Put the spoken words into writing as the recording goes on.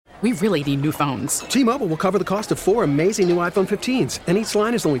We really need new phones. T-Mobile will cover the cost of 4 amazing new iPhone 15s, and each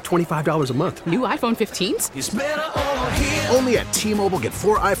line is only $25 a month. New iPhone 15s? It's better over here. Only at T-Mobile, get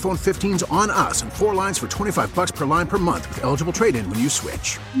 4 iPhone 15s on us and 4 lines for $25 per line per month with eligible trade-in when you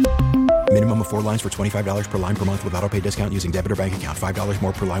switch. Minimum of 4 lines for $25 per line per month with autopay discount using debit or bank account. $5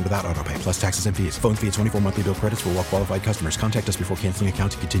 more per line without autopay, plus taxes and fees. Phone fee at 24 monthly bill credits for well-qualified customers. Contact us before canceling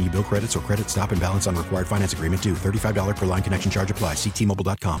account to continue bill credits or credit stop and balance on required finance agreement due. $35 per line connection charge applies. See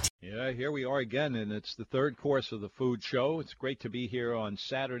T-Mobile.com. Yeah, here we are again, and it's the third course of the food show. It's great to be here on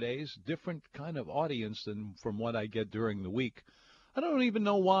Saturdays. Different kind of audience than from what I get during the week. I don't even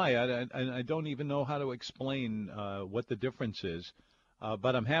know why. I don't even know how to explain what the difference is,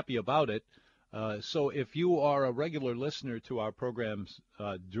 but I'm happy about it. So if you are a regular listener to our programs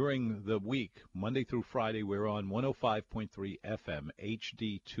during the week, Monday through Friday, we're on 105.3 FM,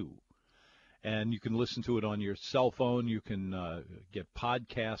 HD2. And you can listen to it on your cell phone. You can get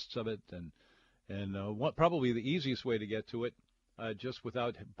podcasts of it. And probably the easiest way to get to it, just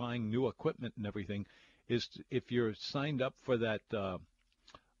without buying new equipment and everything, is if you're signed up for that,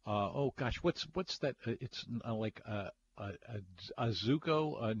 what's that? It's like a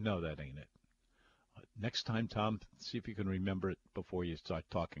Zuko? No, that ain't it. Next time, Tom, see if you can remember it before you start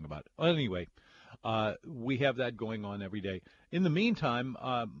talking about it. Anyway, we have that going on every day. In the meantime,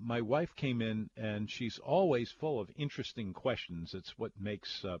 my wife came in, and she's always full of interesting questions. It's what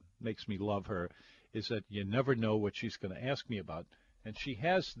makes me love her, is that you never know what she's going to ask me about. And she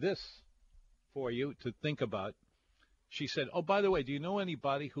has this for you to think about. She said, oh, by the way, do you know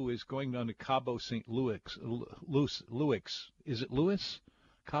anybody who is going down to Cabo St. Louis? Is it Louis?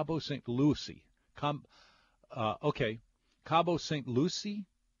 Cabo St. Lucie. Okay. Cabo St. Lucie?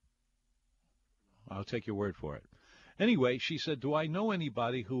 I'll take your word for it. Anyway, she said, do I know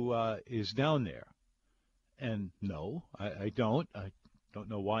anybody who is down there? And no, I don't. I don't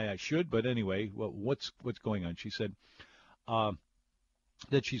know why I should, but anyway, well, what's going on? She said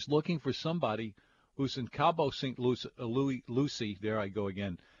that she's looking for somebody who's in Cabo St. Lucie, there I go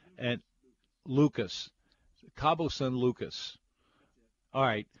again, and Lucas, Cabo San Lucas. All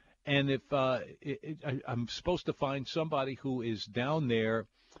right. And if I'm supposed to find somebody who is down there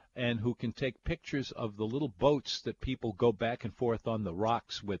and who can take pictures of the little boats that people go back and forth on the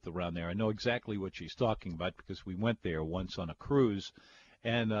rocks with around there. I know exactly what she's talking about because we went there once on a cruise,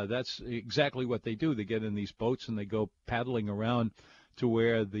 and that's exactly what they do. They get in these boats and they go paddling around to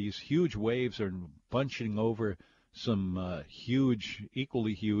where these huge waves are bunching over some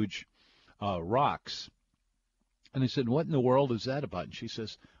equally huge rocks. And I said, what in the world is that about? And she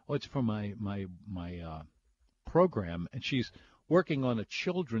says, oh, it's for my program. And she's working on a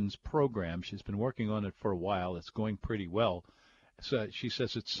children's program. She's been working on it for a while. It's going pretty well. So she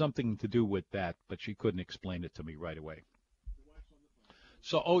says it's something to do with that, but she couldn't explain it to me right away.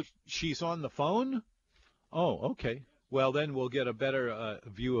 So, she's on the phone? Oh, okay. Well, then we'll get a better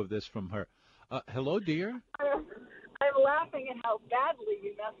view of this from her. Hello, dear. I'm laughing at how badly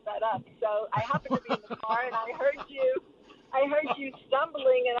you messed that up. So I happened to be in the car, and I heard you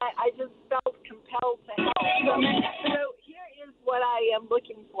stumbling, and I just felt compelled to help. So here is what I am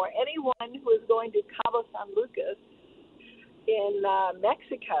looking for. Anyone who is going to Cabo San Lucas in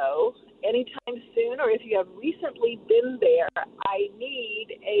Mexico anytime soon, or if you have recently been there, I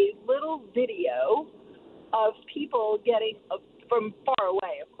need a little video of people getting from far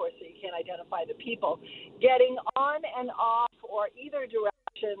away, of course, so you can't identify the people, getting on and off or either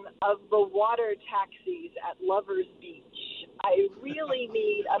direction of the water taxis at Lovers Beach. I really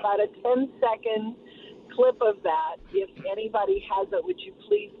need about a 10-second clip of that. If anybody has it, would you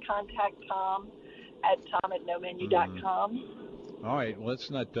please contact Tom at tom@nomenu.com? All right, well,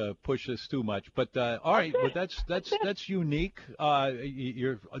 let's not push this too much, but all right, well, that's unique.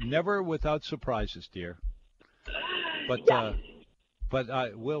 You're never without surprises, dear. But yes.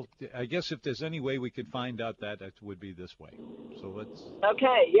 I guess if there's any way we could find out that, it would be this way. So let's.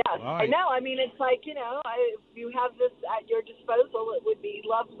 Okay. Yes. All right. I know. I mean, it's like, if you have this at your disposal, it would be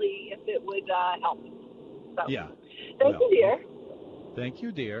lovely if it would help. So, yeah. Thank you, dear. Thank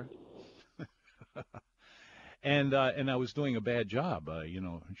you, dear. And I was doing a bad job,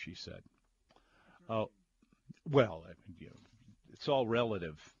 she said. Oh, well, it's all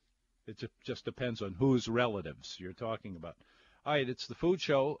relative. It just depends on whose relatives you're talking about. All right, it's the Food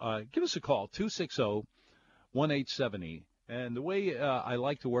Show. Give us a call, 260-1870. And the way I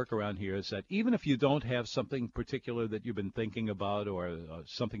like to work around here is that even if you don't have something particular that you've been thinking about or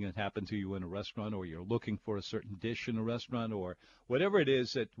something that happened to you in a restaurant or you're looking for a certain dish in a restaurant or whatever it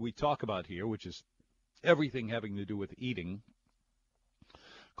is that we talk about here, which is everything having to do with eating,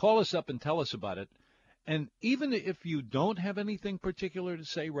 call us up and tell us about it. And even if you don't have anything particular to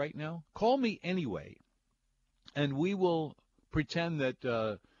say right now, call me anyway, and we will pretend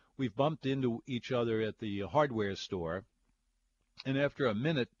that we've bumped into each other at the hardware store. And after a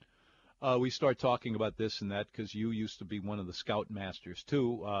minute, we start talking about this and that because you used to be one of the scout masters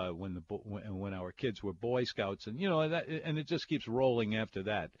too when our kids were Boy Scouts, and and it just keeps rolling after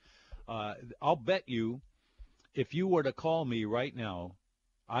that. I'll bet you, if you were to call me right now,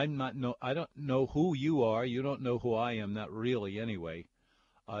 I don't know who you are. You don't know who I am, not really anyway.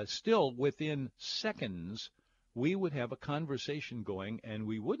 Still, within seconds, we would have a conversation going, and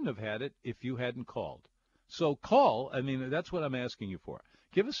we wouldn't have had it if you hadn't called. So call. I mean, that's what I'm asking you for.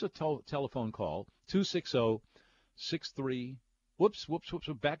 Give us a telephone call, 260-63, whoops,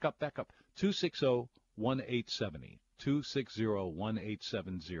 back up, 260-1870,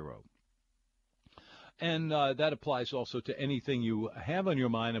 260-1870. And that applies also to anything you have on your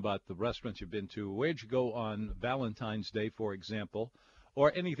mind about the restaurants you've been to. Where'd you go on Valentine's Day, for example,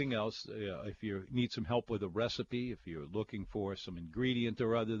 or anything else. If you need some help with a recipe, if you're looking for some ingredient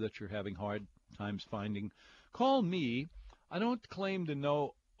or other that you're having hard times finding, call me. I don't claim to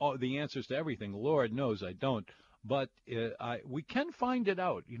know all the answers to everything. Lord knows I don't. But we can find it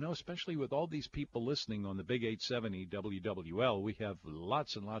out, especially with all these people listening on the Big 870 WWL. We have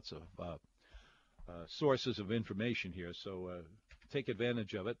lots and lots of sources of information here, so take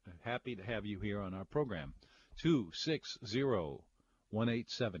advantage of it. Happy to have you here on our program. 260-1870.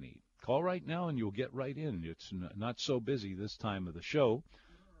 Call right now and you'll get right in. It's not so busy this time of the show.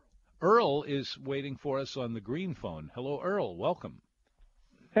 Earl is waiting for us on the green phone. Hello, Earl. Welcome.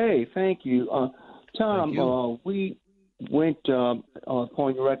 Hey, thank you. Tom, Thank you. We went,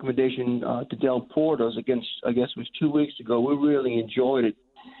 upon your recommendation, to Del Porto's against, I guess it was 2 weeks ago. We really enjoyed it.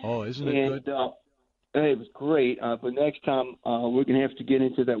 Oh, isn't it good? It was great. But next time, we're going to have to get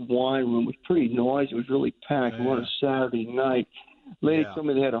into that wine room. It was pretty noisy. It was really packed. Yeah. On a Saturday night. Lady Yeah. told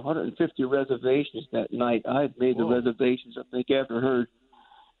me they had 150 reservations that night. I had made the reservations, I think, after I heard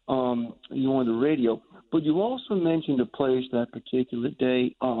you on the radio. But you also mentioned a place that particular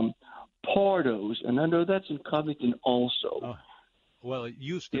day, Pardo's, and I know that's in Covington also. Well, it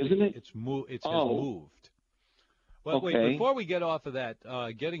used to Isn't be. it? It's has moved. Well, Okay. wait. Before we get off of that,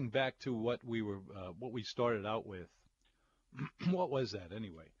 getting back to what we started out with. What was that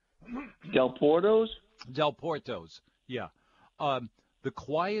anyway? Del Porto's? Del Porto's. Yeah. The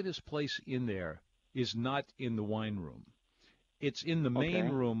quietest place in there is not in the wine room. It's in the main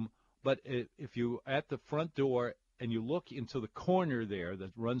room, but if you at the front door and you look into the corner there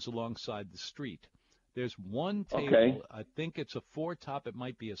that runs alongside the street, there's one table. Okay. I think it's a 4-top. It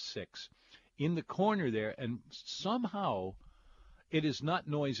might be a 6. In the corner there, and somehow it is not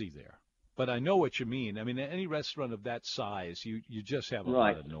noisy there. But I know what you mean. I mean, any restaurant of that size, you just have a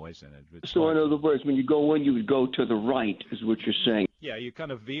lot of noise in it. It's So hard. in other words, when you go in, you would go to the right, is what you're saying. Yeah, you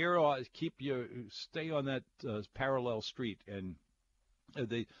kind of veer or stay on that parallel street, and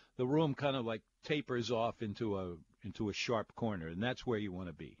the room kind of like tapers off into a sharp corner, and that's where you want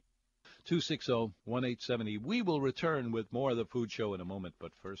to be. 260-1870. We will return with more of the Food Show in a moment,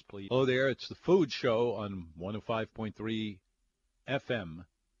 but first, please. Oh, there, it's the Food Show on 105.3 FM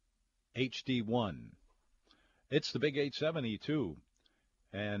HD1. It's the Big 870 too,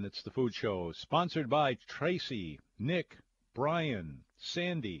 and it's the Food Show, sponsored by Tracy, Nick, Brian,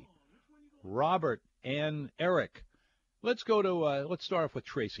 Sandy, Robert, and Eric. Let's go to let's start off with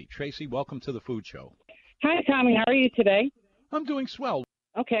Tracy. Tracy, welcome to the Food Show. Hi, Tommy. How are you today? I'm doing swell.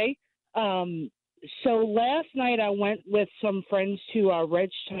 Okay. So last night I went with some friends to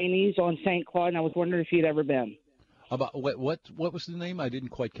Red's Chinese on St. Claude, and I was wondering if you'd ever been. About what was the name? I didn't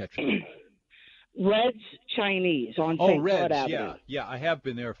quite catch it. Red's Chinese on Oh, St. Red's. Claude Avenue. Yeah, I have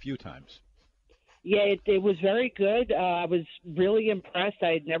been there a few times. Yeah, it was very good. I was really impressed.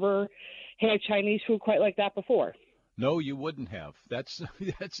 I had never had Chinese food quite like that before. No, you wouldn't have.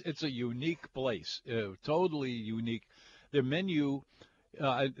 It's a unique place, totally unique. Their menu.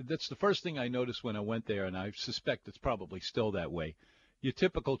 That's the first thing I noticed when I went there, and I suspect it's probably still that way. Your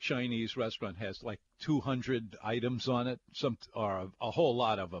typical Chinese restaurant has like 200 items on it, or a whole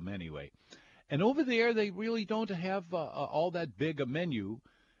lot of them anyway. And over there, they really don't have all that big a menu.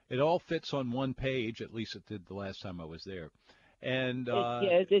 It all fits on one page, at least it did the last time I was there. And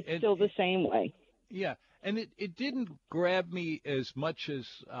it's still the same way. Yeah, and it didn't grab me as much as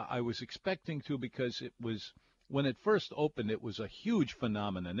I was expecting to, because it was, when it first opened, it was a huge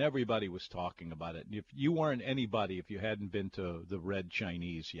phenomenon. Everybody was talking about it. If you weren't anybody if you hadn't been to the Red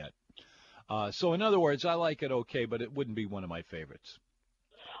Chinese yet. So in other words, I like it okay, but it wouldn't be one of my favorites.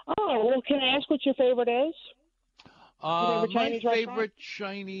 Oh, well, can I ask what your favorite is? Your favorite My Chinese favorite restaurant?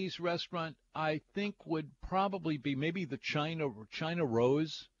 Chinese restaurant, I think, would probably be maybe the China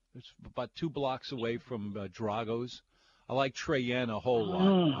Rose. It's about 2 blocks away from Drago's. I like Treyen a whole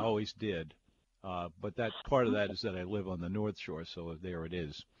lot. I always did. But that part of that is that I live on the North Shore, so there it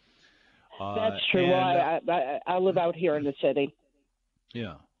is. That's true. And, I live out here in the city.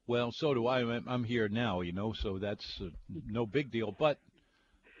 Yeah. Well, so do I. I'm here now, so that's no big deal. But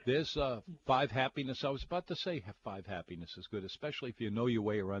there's Five Happiness. I was about to say Five Happiness is good, especially if you know your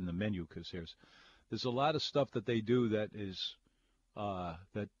way around the menu, because there's a lot of stuff that they do that is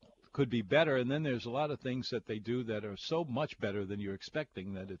that could be better, and then there's a lot of things that they do that are so much better than you're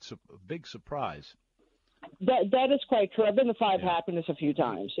expecting that it's a big surprise. That is quite true. I've been to Five Happiness a few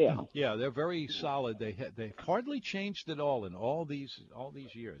times. Yeah. Yeah, they're very solid. They've hardly changed at all in all these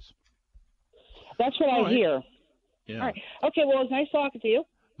years. That's what I hear. Yeah. All right. Okay. Well, it's nice talking to you.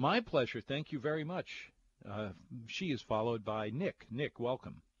 My pleasure. Thank you very much. She is followed by Nick. Nick,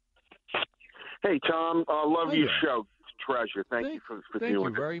 welcome. Hey, Tom. I love Hi your there. show. Treasure. Thank you for Thank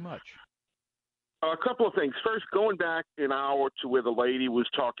doing you very much. A couple of things. First, going back an hour to where the lady was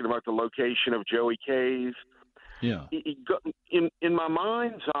talking about the location of Joey K's. Yeah. In my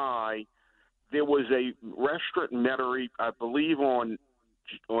mind's eye, there was a restaurant in Metairie, I believe on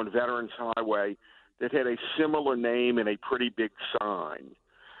Veterans Highway, that had a similar name and a pretty big sign.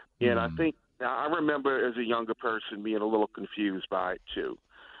 And I remember as a younger person being a little confused by it too,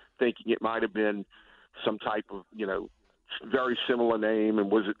 thinking it might have been some type of, very similar name, and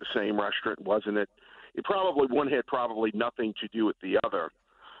was it the same restaurant? Wasn't it? One had probably nothing to do with the other,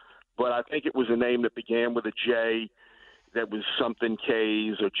 but I think it was a name that began with a J, that was something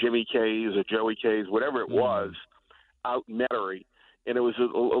K's or Jimmy K's or Joey K's, whatever it was, out in Metairie, and it was a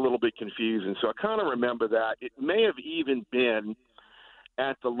little bit confusing. So I kind of remember that. It may have even been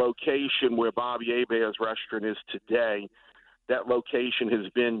at the location where Bobby Hebert's restaurant is today. That location has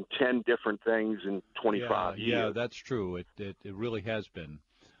been 10 different things in 25 years. Yeah, that's true. It really has been.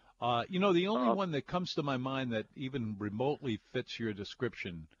 The only one that comes to my mind that even remotely fits your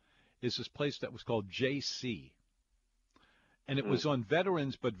description is this place that was called JC. And it was on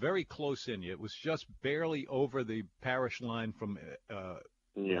Veterans, but very close in you. It was just barely over the parish line from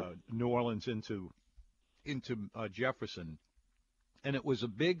New Orleans into Jefferson. And it was a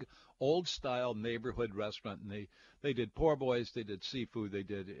big, old-style neighborhood restaurant, and they did poor boys, they did seafood, they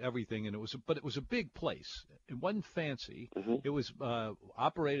did everything, and it was a big place. It wasn't fancy. It was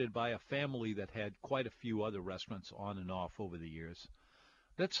operated by a family that had quite a few other restaurants on and off over the years.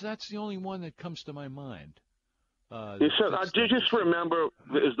 That's the only one that comes to my mind. I just remember,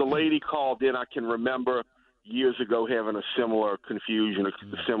 as the lady called in, I can remember years ago having a similar confusion, a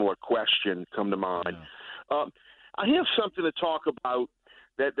similar question come to mind. Yeah. I have something to talk about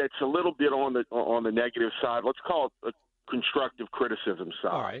that's a little bit on the negative side. Let's call it a constructive criticism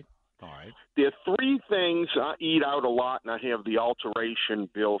side. All right. There are 3 things I eat out a lot, and I have the alteration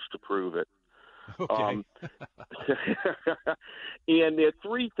bills to prove it. Okay. And there are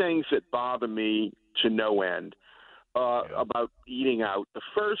 3 things that bother me to no end about eating out. The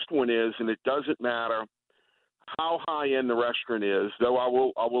first one is, and it doesn't matter how high end the restaurant is, though I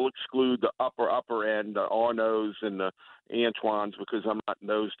will exclude the upper end, the Arnaud's and the Antoine's, because I'm not in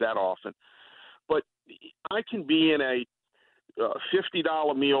those that often. But I can be in a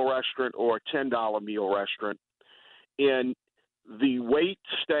 $50 meal restaurant or a $10 meal restaurant, and the wait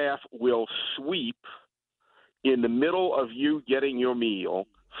staff will sweep in the middle of you getting your meal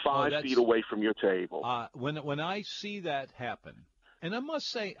 5 feet away from your table. When I see that happen, and I must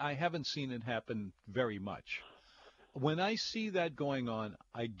say I haven't seen it happen very much. When I see that going on,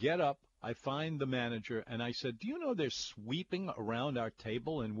 I get up, I find the manager, and I said, "Do you know they're sweeping around our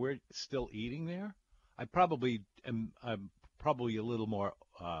table and we're still eating there?" I'm probably a little more,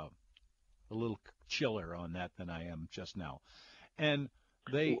 a little chiller on that than I am just now. And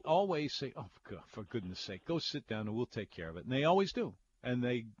they always say, "Oh, for goodness sake, go sit down and we'll take care of it." And they always do. And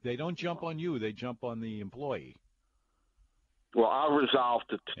they don't jump on you, they jump on the employee. Well, I've resolved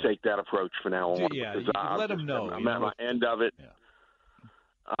to take that approach from now on. Yeah, let them know. I'm at my end of it.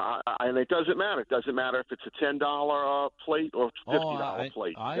 Yeah. And it doesn't matter. It doesn't matter if it's a $10 plate or $50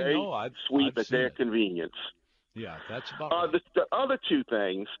 plate. I know. I've sweep I've at their convenience. Yeah, that's about right. The other 2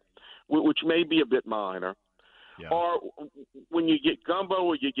 things, which may be a bit minor, are when you get gumbo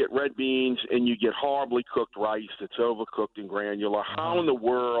or you get red beans and you get horribly cooked rice that's overcooked and granular. How in the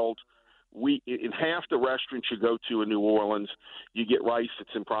world in half the restaurants you go to in New Orleans, you get rice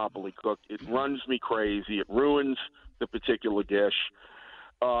that's improperly cooked? It runs me crazy. It ruins the particular dish.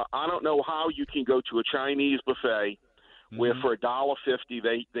 I don't know how you can go to a Chinese buffet where for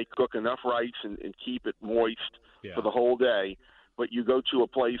 $1.50 they cook enough rice and keep it moist for the whole day, but you go to a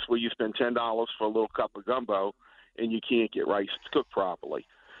place where you spend $10 for a little cup of gumbo, and you can't get rice cooked properly.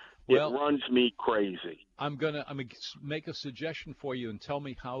 Well, it runs me crazy. I'm gonna make a suggestion for you and tell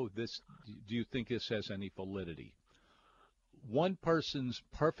me how this. Do you think this has any validity? One person's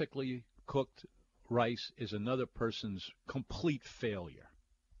perfectly cooked rice is another person's complete failure.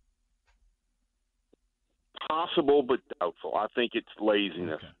 Possible, but doubtful. I think it's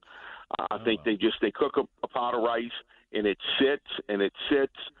laziness. Okay. I think they cook a pot of rice, and it sits and it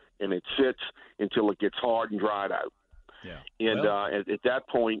sits and it sits until it gets hard and dried out. Yeah. And at that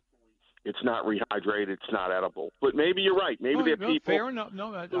point, it's not rehydrated. It's not edible. But maybe you're right. Maybe there are people fair enough.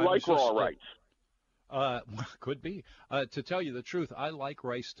 No, who like raw rice. Could be. To tell you the truth, I like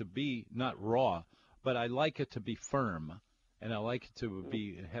rice to be not raw, but I like it to be firm, and I like it to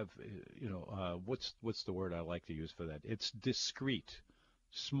have what's the word I like to use for that? It's discreet,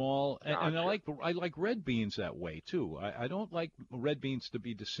 small, and I like red beans that way too. I don't like red beans to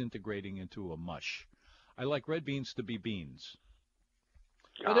be disintegrating into a mush. I like red beans to be beans.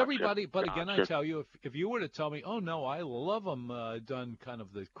 But everybody, again, I tell you, if you were to tell me, oh no, I love them done kind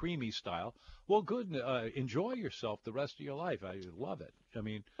of the creamy style, well, good, enjoy yourself the rest of your life. I love it. I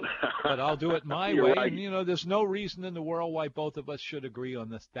mean, but I'll do it my way. Right. And there's no reason in the world why both of us should agree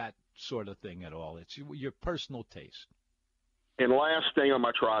on that sort of thing at all. It's your personal taste. And last thing on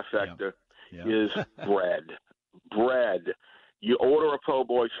my trifecta is bread. Bread. You order a po'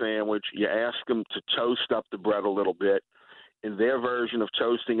 boy sandwich. You ask them to toast up the bread a little bit. And their version of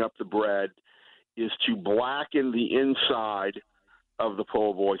toasting up the bread is to blacken the inside of the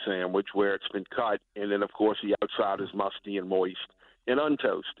po' boy sandwich where it's been cut, and then, of course, the outside is musty and moist and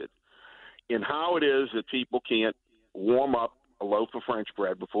untoasted. And how it is that people can't warm up a loaf of French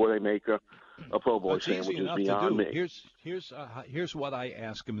bread before they make a po' boy sandwich is beyond me. Here's what I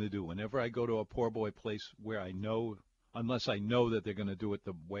ask them to do. Whenever I go to a poor boy place where I know, unless I know that they're going to do it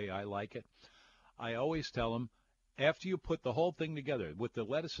the way I like it, I always tell them, after you put the whole thing together, with the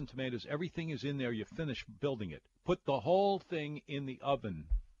lettuce and tomatoes, everything is in there, you finish building it. Put the whole thing in the oven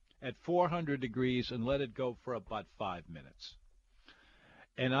at 400 degrees and let it go for about 5 minutes.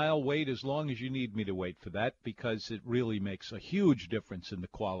 And I'll wait as long as you need me to wait for that, because it really makes a huge difference in the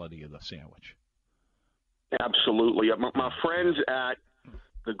quality of the sandwich. Absolutely. My friends at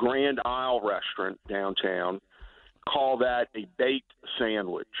the Grand Isle restaurant downtown call that a baked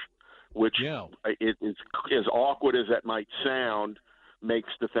sandwich, which it is, as awkward as that might sound, makes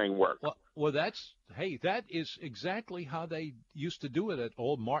the thing work. Well, that is exactly how they used to do it at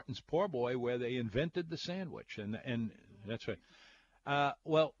Old Martin's Poor Boy, where they invented the sandwich, and that's right.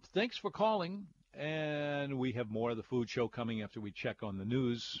 Well, thanks for calling, and we have more of the Food Show coming after we check on the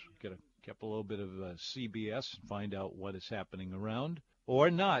news, get a little bit of CBS, find out what is happening around, or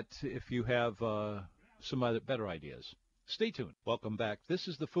not, if you have some other better ideas. Stay tuned. Welcome back. This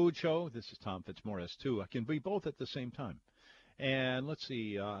is the Food Show. This is Tom Fitzmaurice, too. I can be both at the same time. And let's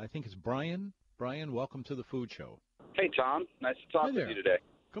see. I think it's Brian. Brian, welcome to the Food Show. Hey, Tom. Nice to talk with you today.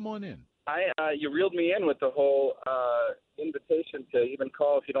 Come on in. You reeled me in with the whole invitation to even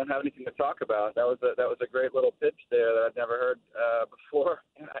call if you don't have anything to talk about. That was a great little pitch there that I've never heard before.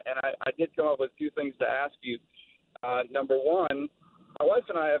 And I did come up with a few things to ask you. Number one, my wife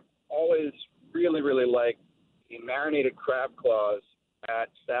and I have always really, really liked the marinated crab claws at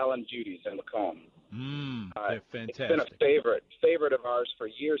Sal and Judy's in Macomb. They're fantastic. It's been a favorite of ours for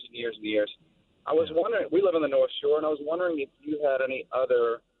years and years and years. I was wondering, we live on the North Shore, and I was wondering if you had any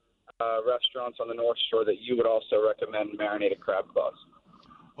other restaurants on the North Shore that you would also recommend marinated crab claws.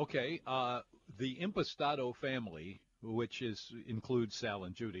 Okay. The Impastato family, which includes Sal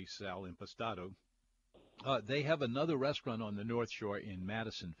and Judy, Sal Impastato, they have another restaurant on the North Shore in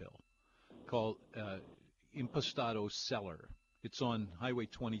Madisonville called Impastato Cellar. It's on Highway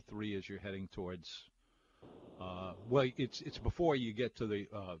 23 as you're heading towards. It's before you get to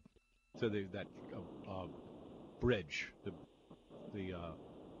that bridge.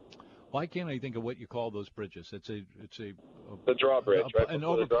 Why can't I think of what you call those bridges? It's a the drawbridge, right?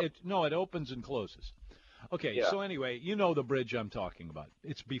 It opens and closes. Okay, yeah. So anyway, you know the bridge I'm talking about.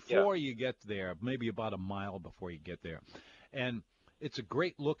 It's before you get there, maybe about a mile before you get there, and it's a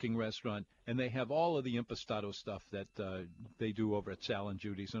great-looking restaurant, and they have all of the Impastato stuff that they do over at Sal and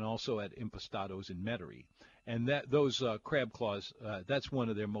Judy's, and also at Impastato's in Metairie. And those crab claws, that's one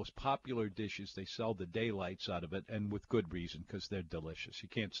of their most popular dishes. They sell the daylights out of it, and with good reason, because they're delicious. You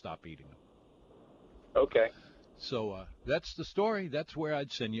can't stop eating them. Okay. So that's the story. That's where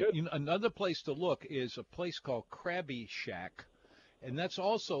I'd send you. Another place to look is a place called Krabby Shack And that's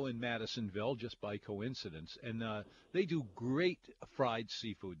also in Madisonville, just by coincidence. And they do great fried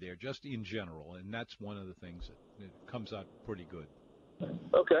seafood there, just in general. And that's one of the things that comes out pretty good.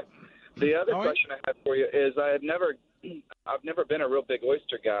 Okay. The other All right. question I had for you is I've never been a real big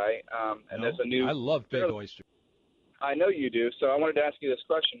oyster guy, and No, there's a new. I love big oyster. I know you do, so I wanted to ask you this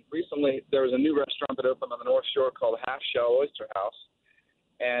question. Recently, there was a new restaurant that opened on the North Shore called Half Shell Oyster House,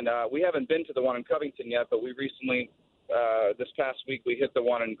 and we haven't been to the one in Covington yet, but we recently, this past week, we hit the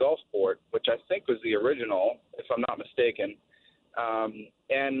one in Gulfport, which I think was the original, if I'm not mistaken.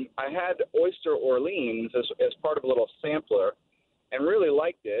 And I had Oyster Orleans as part of a little sampler and really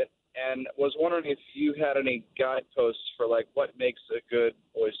liked it, and was wondering if you had any guideposts for, like, what makes a good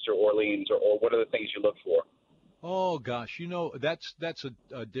Oyster Orleans, or what are the things you look for? Oh gosh, that's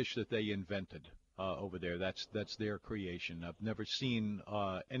a dish that they invented over there. That's their creation. I've never seen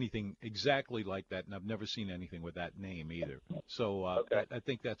anything exactly like that, and I've never seen anything with that name either. So Okay. I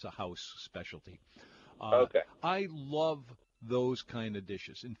think that's a house specialty. Okay. I love those kind of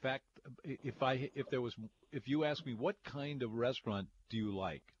dishes. In fact, if you ask me what kind of restaurant do you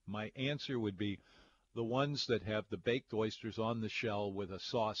like, my answer would be the ones that have the baked oysters on the shell with a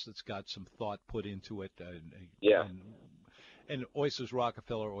sauce that's got some thought put into it. And Oysters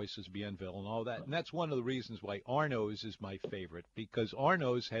Rockefeller, Oysters Bienville, and all that. And that's one of the reasons why Arno's is my favorite, because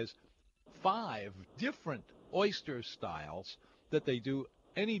Arno's has 5 different oyster styles that they do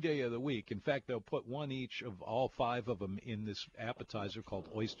any day of the week. In fact, they'll put one each of all 5 of them in this appetizer called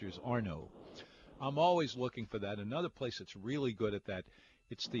Oysters Arno. I'm always looking for that. Another place that's really good at that,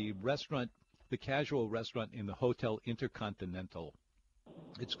 it's the casual restaurant in the Hotel Intercontinental.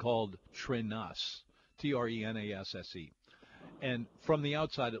 It's called Trenasse, Trenasse. And from the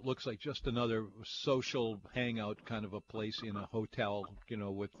outside, it looks like just another social hangout kind of a place in a hotel,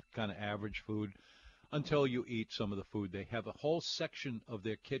 with kind of average food, until you eat some of the food. They have a whole section of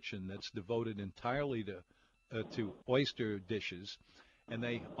their kitchen that's devoted entirely to oyster dishes. And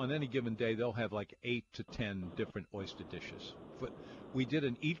on any given day, they'll have like 8 to 10 different oyster dishes. We did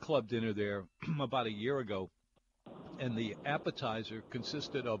an Eat Club dinner there about a year ago, and the appetizer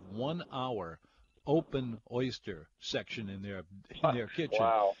consisted of 1 hour open oyster section in their kitchen.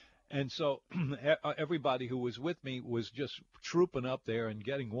 Wow. And so everybody who was with me was just trooping up there and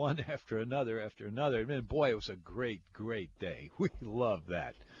getting one after another. And boy, it was a great, great day. We love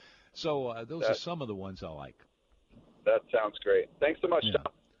that. So those are some of the ones I like. That sounds great. Thanks so much,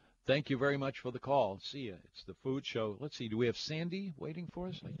 Tom. Thank you very much for the call. See you. It's the Food Show. Let's see. Do we have Sandy waiting for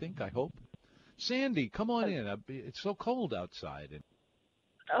us? I hope. Sandy, come on in. It's so cold outside.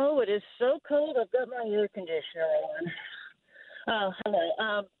 Oh, it is so cold. I've got my air conditioner on. Oh,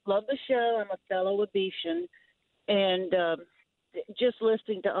 hello. Love the show. I'm a fellow Abitian. And just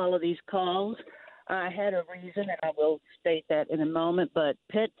listening to all of these calls, I had a reason, and I will state that in a moment, but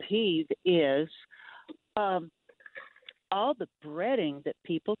pet peeve is all the breading that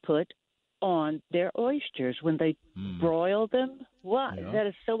people put on their oysters when they broil them. Why? Yeah. That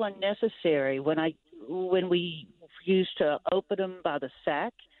is so unnecessary. When we used to open them by the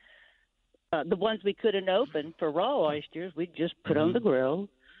sack, the ones we couldn't open for raw oysters, we'd just put on the grill.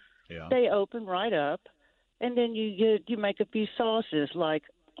 Yeah. They open right up, and then you make a few sauces. Like,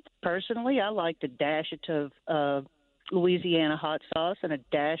 personally, I like to dash it of Louisiana hot sauce and a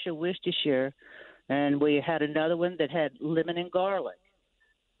dash of Worcestershire. And we had another one that had lemon and garlic.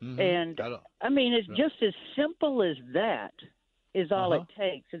 And, I mean, it's just as simple as that is all it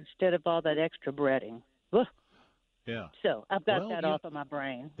takes instead of all that extra breading. Ugh. Yeah. So I've got that off of my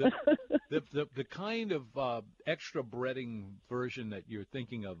brain. The kind of extra breading version that you're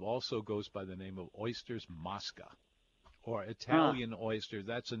thinking of also goes by the name of oysters mosca, or Italian oyster.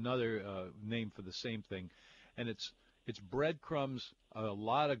 That's another name for the same thing. And it's breadcrumbs, a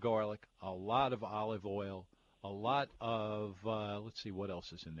lot of garlic, a lot of olive oil, a lot of, let's see, what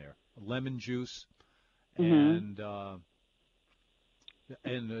else is in there? Lemon juice. And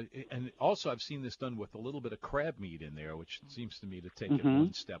also I've seen this done with a little bit of crab meat in there, which seems to me to take it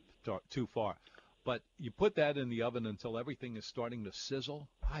one step too far. But you put that in the oven until everything is starting to sizzle.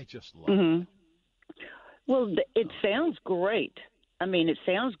 I just love it. Well, it sounds great. I mean, it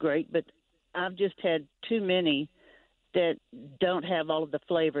sounds great, but I've just had too many that don't have all of the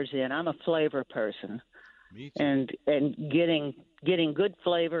flavors in. I'm a flavor person. Me too. And getting good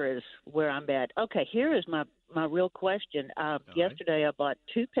flavor is where I'm at. Okay, here is my real question. Yesterday I bought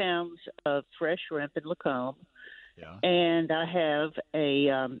 2 pounds of fresh shrimp in Lacombe. Yeah. And I have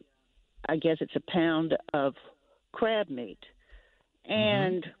I guess it's a pound of crab meat.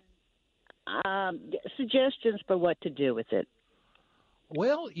 And suggestions for what to do with it.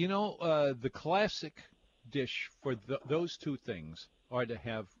 Well, the classic dish for those two things are to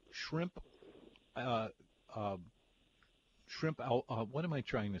have shrimp. What am I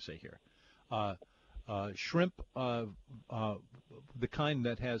trying to say here? Shrimp, the kind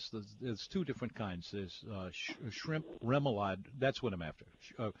that has there's two different kinds. There's shrimp remoulade. That's what I'm after.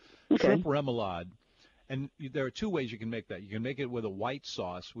 Shrimp remoulade. And there are two ways you can make that. You can make it with a white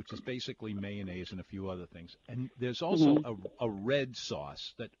sauce, which is basically mayonnaise and a few other things. And there's also a red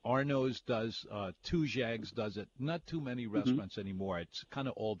sauce that Arno's does. Tujague's does it. Not too many restaurants anymore. It's kind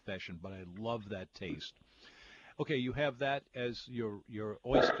of old-fashioned, but I love that taste. Okay, you have that as your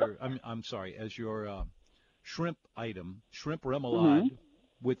oyster. I'm sorry, as your shrimp item, shrimp remoulade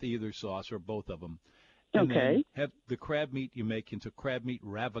with either sauce or both of them. And then have the crab meat you make into crab meat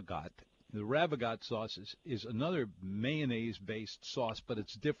ravagate. The ravagate sauce is another mayonnaise-based sauce, but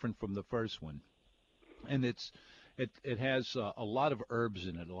it's different from the first one, and it has a lot of herbs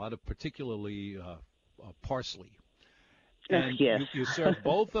in it, a lot of particularly parsley. And you serve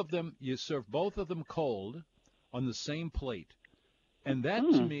both of them. You serve both of them cold on the same plate, and that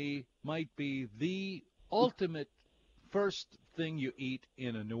to me might be the ultimate first thing you eat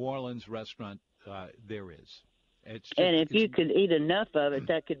in a New Orleans restaurant there is. And if you could eat enough of it,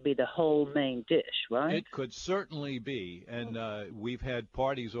 that could be the whole main dish, right? It could certainly be. And we've had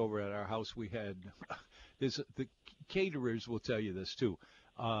parties over at our house. We had the caterers will tell you this too,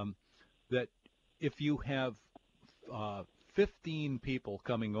 that if you have 15 people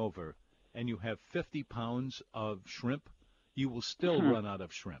coming over and you have 50 pounds of shrimp, you will still run out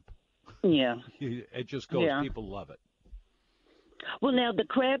of shrimp. Yeah. It just goes. Yeah. People love it. Well, now the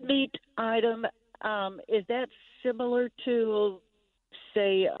crab meat item, is that similar to,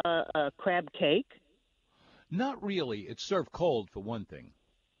 say, a crab cake? Not really. It's served cold, for one thing.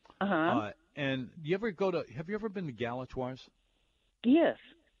 And have you ever been to Galatoire's? Yes.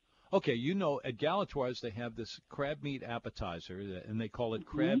 Okay, you know, at Galatoire's they have this crab meat appetizer, and they call it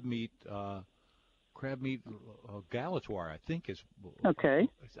crab meat Galatoire, I think is. Okay.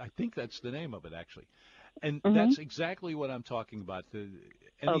 I think that's the name of it, actually. And that's exactly what I'm talking about.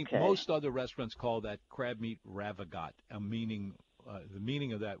 Most other restaurants call that crab meat ravagate, meaning the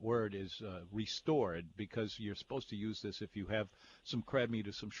meaning of that word is restored, because you're supposed to use this if you have some crab meat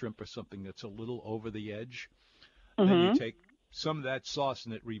or some shrimp or something that's a little over the edge. Then you take some of that sauce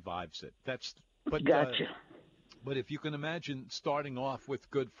and it revives it. Gotcha. But if you can imagine starting off with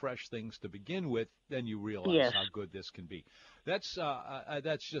good fresh things to begin with, then you realize how good this can be. That's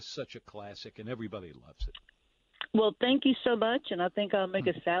just such a classic, and everybody loves it. Well, thank you so much, and I think I'll make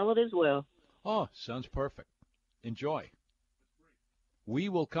a salad as well. Oh, sounds perfect. Enjoy. We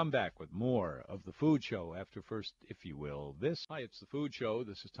will come back with more of the Food Show after first, if you will. Hi, it's the Food Show.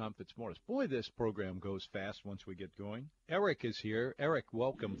 This is Tom Fitzmaurice. Boy, this program goes fast once we get going. Eric is here. Eric,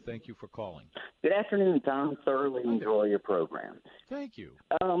 welcome. Thank you for calling. Good afternoon, Tom. Thoroughly enjoy your program. Thank you.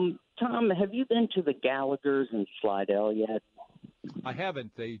 Tom, have you been to the Gallagher's in Slidell yet? I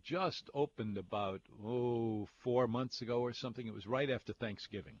haven't. They just opened about 4 months ago or something. It was right after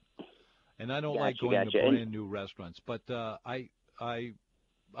Thanksgiving. And I don't like going to brand new restaurants, but I'm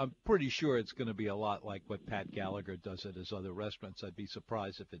pretty sure it's going to be a lot like what Pat Gallagher does at his other restaurants. I'd be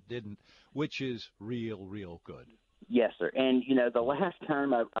surprised if it didn't, which is real good. Yes, sir. And, you know, the last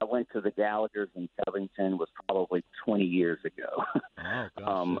time I went to the Gallagher's in Covington was probably 20 years ago.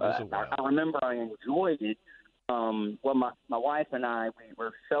 Oh, gosh, I remember I enjoyed it. Well, my wife and I, we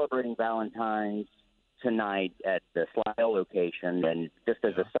were celebrating Valentine's tonight at the Slidell location. And just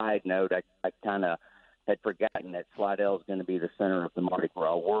as a side note, I kind of had forgotten that Slidell is going to be the center of the Mardi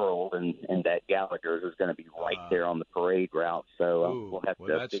Gras world, and that Gallagher's is going to be right there on the parade route. So we'll have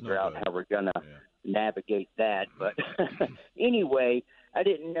to figure out how we're going to navigate that. But anyway, I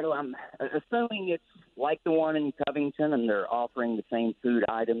didn't know. I'm assuming it's like the one in Covington, and they're offering the same food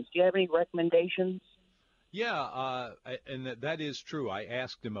items. Do you have any recommendations? Yeah, and that is true. I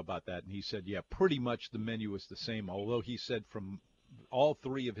asked him about that, and he said, yeah, pretty much the menu is the same, although he said from all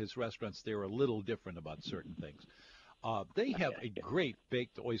three of his restaurants, they're a little different about certain things. They have a great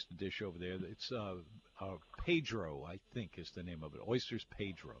baked oyster dish over there. It's Pedro, I think is the name of it, Oysters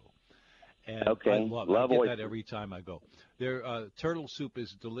Pedro. And I love it. I get that every time I go. Their turtle soup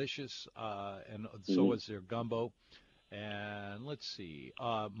is delicious, and so is their gumbo. And let's see,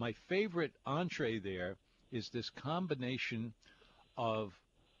 my favorite entree there is this combination of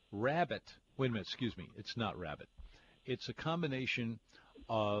rabbit. Wait a minute, excuse me. It's not rabbit. It's a combination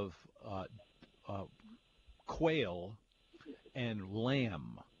of quail and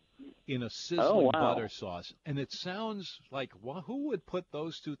lamb in a sizzling butter sauce. And it sounds like, well, who would put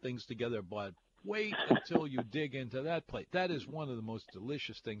those two things together? But Wait until you dig into that plate. That is one of the most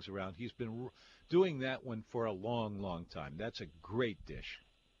delicious things around. He's been doing that one for a long, long time. That's a great dish.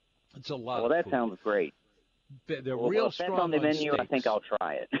 It's a lot Well, of that food. sounds great. They're Well, real if that's strong on the menu, I steaks. think I'll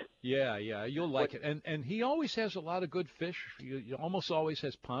try it. Yeah, you'll like it. And he always has a lot of good fish. You almost always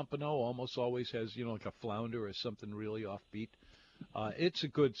has pompano, almost always has, like a flounder or something really offbeat. It's a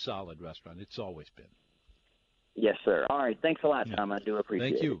good, solid restaurant. It's always been. Yes, sir. All right. Thanks a lot, Tom. I do appreciate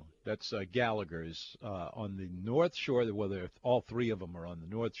it. Thank you. That's Gallagher's on the North Shore. Well, all three of them are on the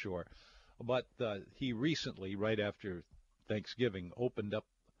North Shore. But he recently, right after Thanksgiving, opened up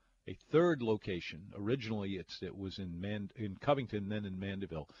a third location. Originally, it was in Covington, then in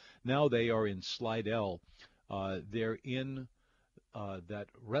Mandeville. Now they are in Slidell. They're in that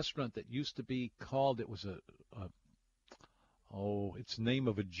restaurant that used to be called. It was it's the name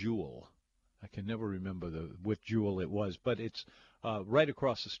of a jewel. I can never remember what jewel it was, but it's right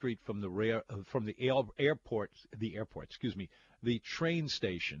across the street from the airport. The train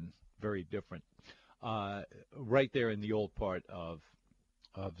station. Very different. Right there in the old part of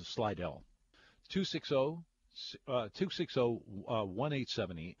Slidell.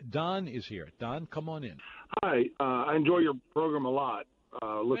 260-1870. Don is here. Don, come on in. Hi. I enjoy your program a lot.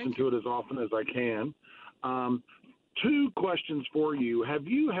 Listen to it as often as I can. Two questions for you. Have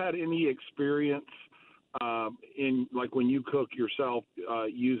you had any experience in, like, when you cook yourself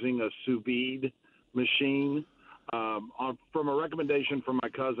using a sous vide machine? From a recommendation from my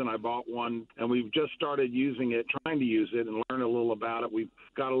cousin, I bought one, and we've just started using it, trying to use it and learn a little about it. We've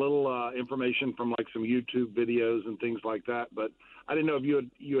got a little information from, like, some YouTube videos and things like that, but I didn't know if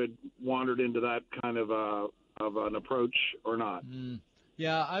you had wandered into that kind of an approach or not.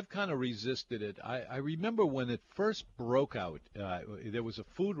 Yeah, I've kind of resisted it. I remember when it first broke out, there was a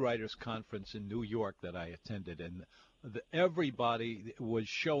food writers conference in New York that I attended, and everybody was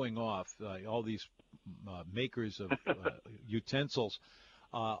showing off all these makers of utensils,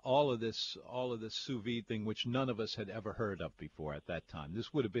 all of this sous vide thing, which none of us had ever heard of before at that time.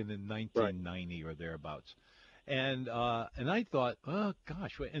 This would have been in 1990 or thereabouts. And I thought, oh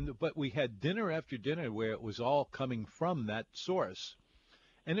gosh, but we had dinner after dinner where it was all coming from that source.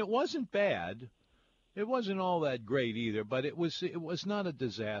 And it wasn't bad. It wasn't all that great either, but it was not a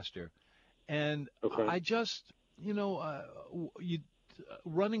disaster. And I just,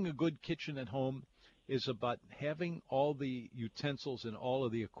 running a good kitchen at home is about having all the utensils and all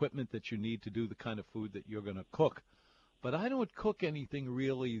of the equipment that you need to do the kind of food that you're going to cook. But I don't cook anything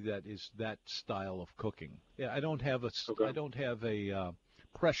really that is that style of cooking. Yeah, I don't have a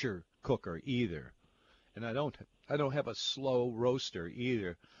pressure cooker either, and I don't have a slow roaster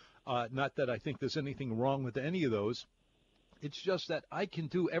either. Not that I think there's anything wrong with any of those. It's just that I can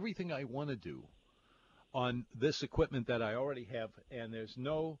do everything I want to do on this equipment that I already have, and there's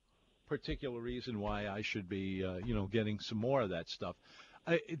no particular reason why I should be, getting some more of that stuff.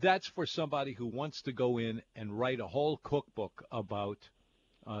 That's for somebody who wants to go in and write a whole cookbook about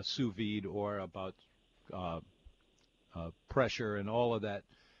sous vide or about pressure and all of that,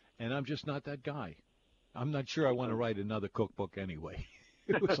 and I'm just not that guy. I'm not sure I want to write another cookbook anyway.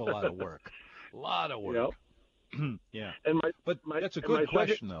 It was a lot of work. A lot of work. Yep. Yeah. But that's a good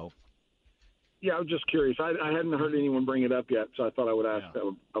question, though. Yeah, I was just curious. I hadn't heard anyone bring it up yet, so I thought I would ask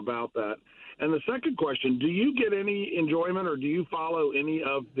about that. And the second question, do you get any enjoyment or do you follow any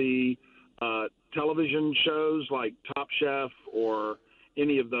of the television shows like Top Chef or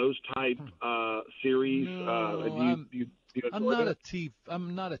any of those type series? No, I'm not a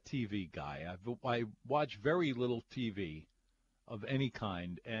TV guy. I watch very little TV of any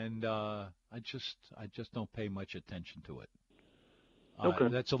kind, and I just don't pay much attention to it.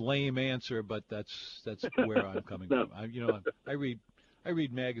 That's a lame answer, but that's where I'm coming from. I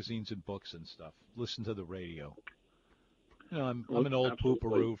read magazines and books and stuff. Listen to the radio. I'm an old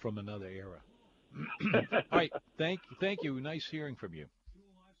pooperoo from another era. All right, thank you. Nice hearing from you.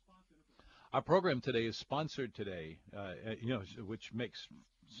 Our program today is sponsored today, which makes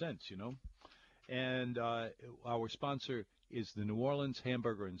sense, And our sponsor is the New Orleans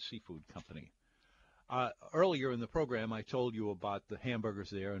Hamburger and Seafood Company. Earlier in the program, I told you about the hamburgers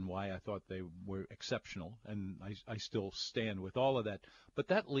there and why I thought they were exceptional, and I still stand with all of that. But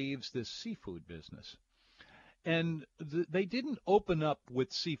that leaves this seafood business. And they didn't open up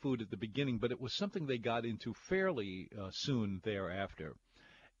with seafood at the beginning, but it was something they got into fairly soon thereafter.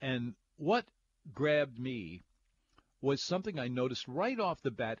 And what grabbed me was something I noticed right off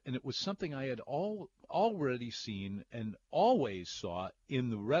the bat, and it was something I had already seen and always saw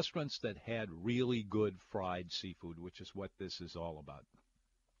in the restaurants that had really good fried seafood, which is what this is all about.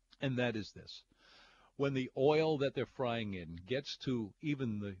 And that is this. When the oil that they're frying in gets to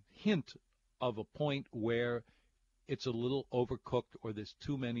even the hint of a point where it's a little overcooked or there's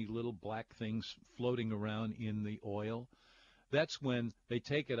too many little black things floating around in the oil, that's when they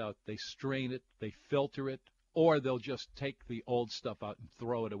take it out, they strain it, they filter it, or they'll just take the old stuff out and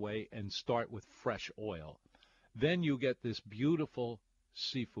throw it away and start with fresh oil. Then you get this beautiful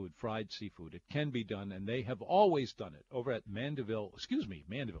seafood, fried seafood. It can be done, and they have always done it over at Mandeville,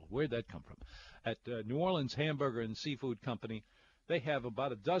 where'd that come from? At New Orleans Hamburger and Seafood Company. They have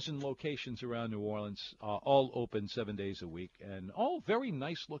about a dozen locations around New Orleans, all open 7 days a week, and all very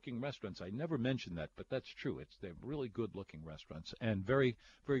nice-looking restaurants. I never mentioned that, but that's true. They're really good-looking restaurants and very,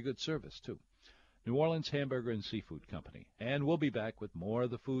 very good service, too. New Orleans Hamburger and Seafood Company. And we'll be back with more of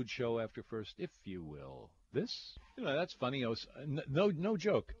the food show after first, if you will. This? That's funny. I was no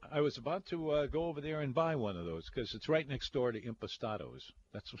joke. I was about to go over there and buy one of those because it's right next door to Impostato's.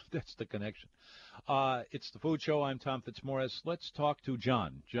 That's the connection. It's the food show. I'm Tom Fitzmaurice. Let's talk to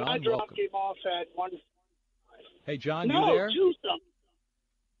John. John, I dropped him off at one. Hey, John, no, you there? Do something.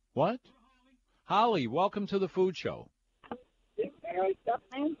 What? Holly, welcome to the food show.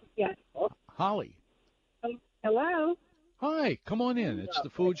 Yes. Holly. Hello. Hi, come on in. It's the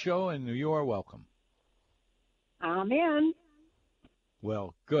food show, and you are welcome. I'm in.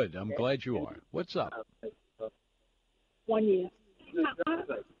 Well, good. I'm glad you are. What's up? 1 year.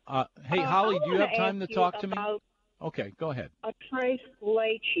 Hey, Holly, do you have time to talk to me? Okay, go ahead. A tres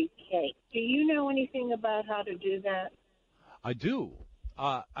leche cake. Do you know anything about how to do that? I do.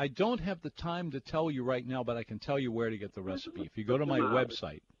 I don't have the time to tell you right now, but I can tell you where to get the recipe. If you go to my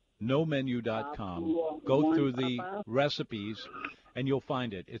website, nomenu.com, go through the recipes, and you'll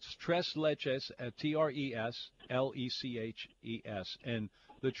find it. It's tres leches, T-R-E-S-L-E-C-H-E-S, and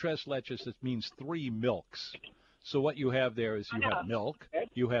the tres leches, it means 3 milks. So what you have there is you have milk,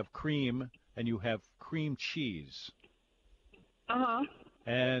 you have cream, and you have cream cheese.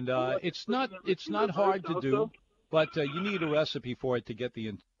 And it's not hard to do, but you need a recipe for it to get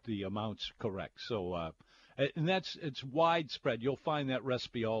the amounts correct. So and it's widespread. You'll find that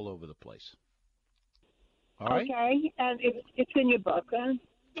recipe all over the place. All right. Okay, and it's in your book, huh?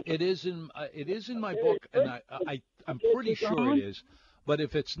 It is in my book, and I'm pretty sure it is. But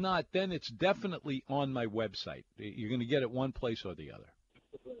if it's not, then it's definitely on my website. You're going to get it one place or the other.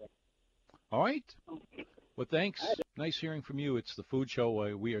 All right. Well, thanks. Nice hearing from you. It's the food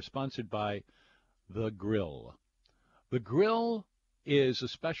show. We are sponsored by The Grill. The Grill is a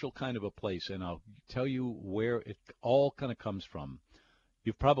special kind of a place, and I'll tell you where it all kind of comes from.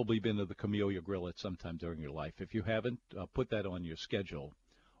 You've probably been to the Camellia Grill at some time during your life. If you haven't, put that on your schedule.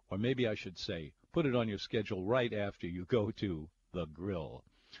 Or maybe I should say, put it on your schedule right after you go to The Grill.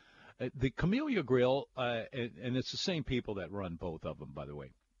 The Camellia Grill, and it's the same people that run both of them, by the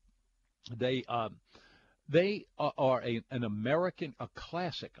way. They are a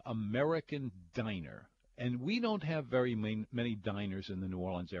classic American diner. And we don't have very many diners in the New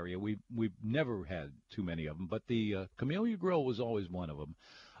Orleans area. We've never had too many of them, but the Camellia Grill was always one of them.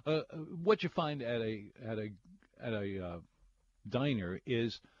 What you find at a diner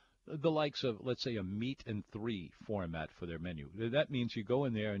is the likes of, let's say, a meat and 3 format for their menu. That means you go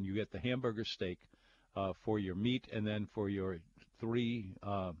in there and you get the hamburger steak for your meat, and then for your 3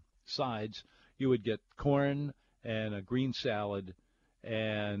 sides, you would get corn and a green salad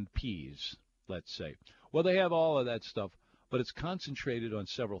and peas, let's say. Well, they have all of that stuff, but it's concentrated on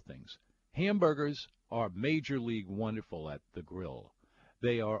several things. Hamburgers are major league wonderful at the Grill.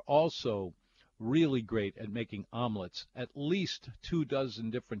 They are also really great at making omelets, at least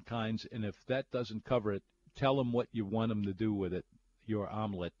 24 different kinds, and if that doesn't cover it, tell them what you want them to do with it, your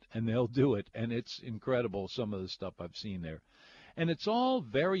omelet, and they'll do it, and it's incredible, some of the stuff I've seen there. And it's all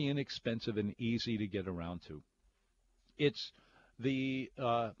very inexpensive and easy to get around to. It's the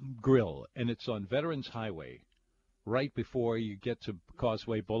Grill, and it's on Veterans Highway, right before you get to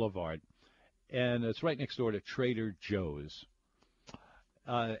Causeway Boulevard, and it's right next door to Trader Joe's.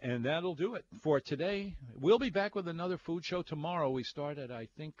 And that'll do it for today. We'll be back with another food show tomorrow. We start at, I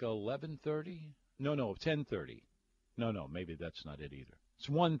think, 11:30. No, 10:30. No, maybe that's not it either. It's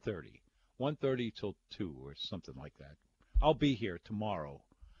 1:30. 1:30 till 2 or something like that. I'll be here tomorrow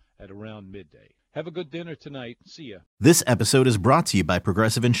at around midday. Have a good dinner tonight. See ya. This episode is brought to you by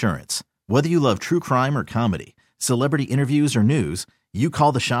Progressive Insurance. Whether you love true crime or comedy, celebrity interviews or news, you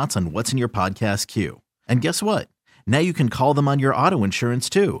call the shots on what's in your podcast queue. And guess what? Now you can call them on your auto insurance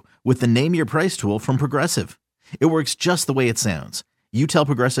too with the Name Your Price tool from Progressive. It works just the way it sounds. You tell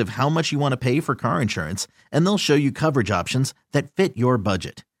Progressive how much you want to pay for car insurance, and they'll show you coverage options that fit your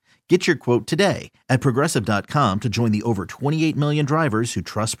budget. Get your quote today at Progressive.com to join the over 28 million drivers who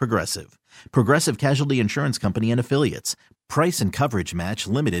trust Progressive. Progressive Casualty Insurance Company and Affiliates. Price and coverage match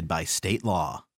limited by state law.